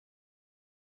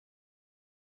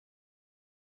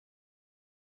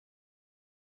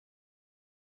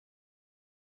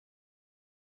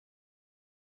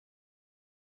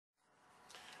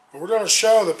We're going to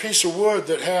show the piece of wood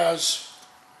that has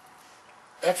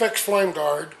FX Flame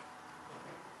Guard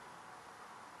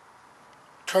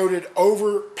coated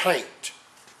over paint.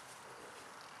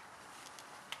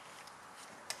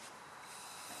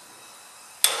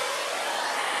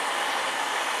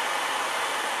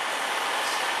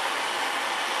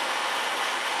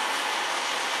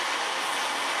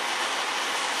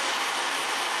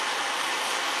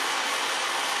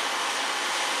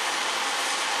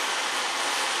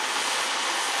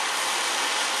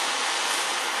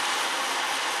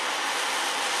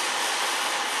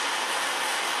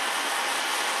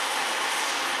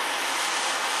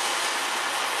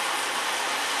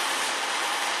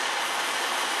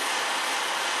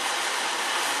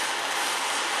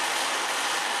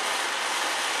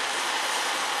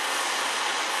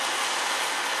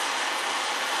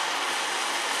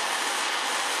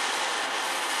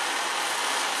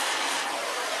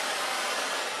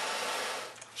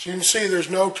 So you can see there's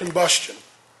no combustion.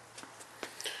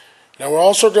 Now we're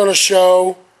also going to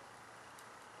show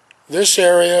this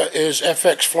area is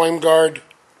FX Flame Guard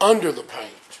under the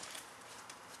paint.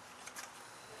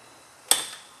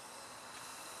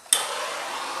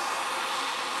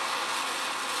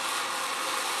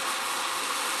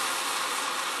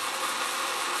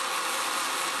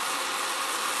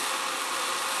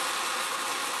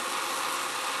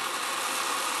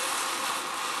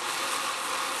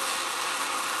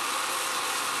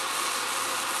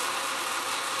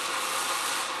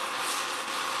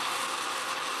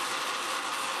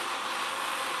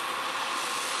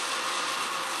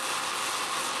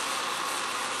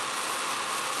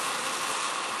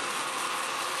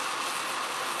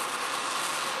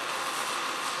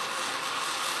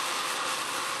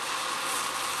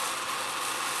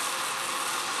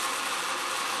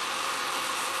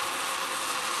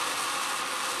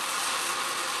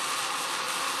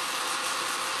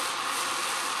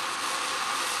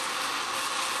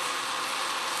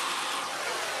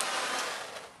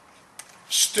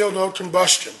 Still no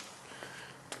combustion.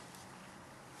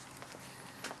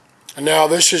 And now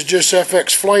this is just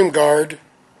FX Flame Guard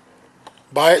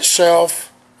by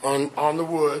itself on the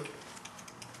wood.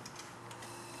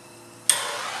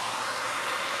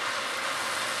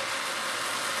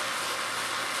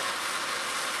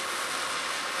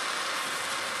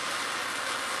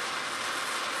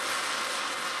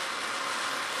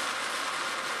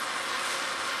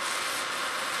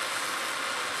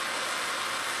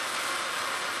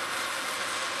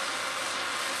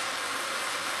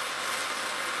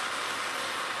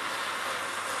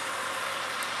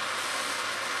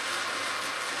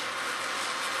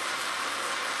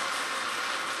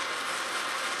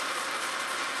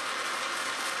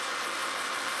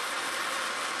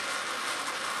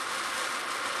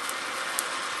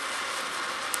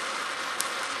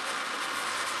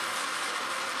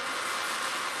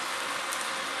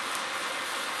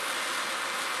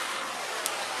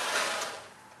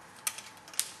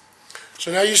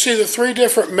 So now you see the three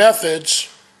different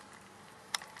methods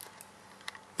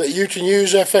that you can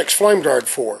use FX Flame Guard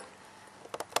for.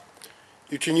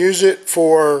 You can use it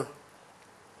for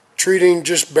treating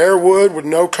just bare wood with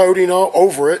no coating all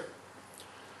over it,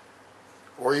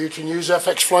 or you can use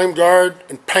FX Flame Guard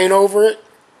and paint over it,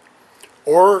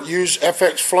 or use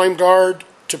FX Flame Guard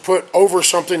to put over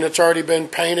something that's already been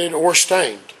painted or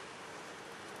stained.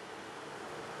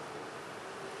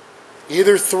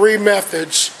 Either three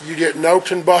methods, you get no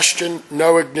combustion,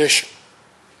 no ignition.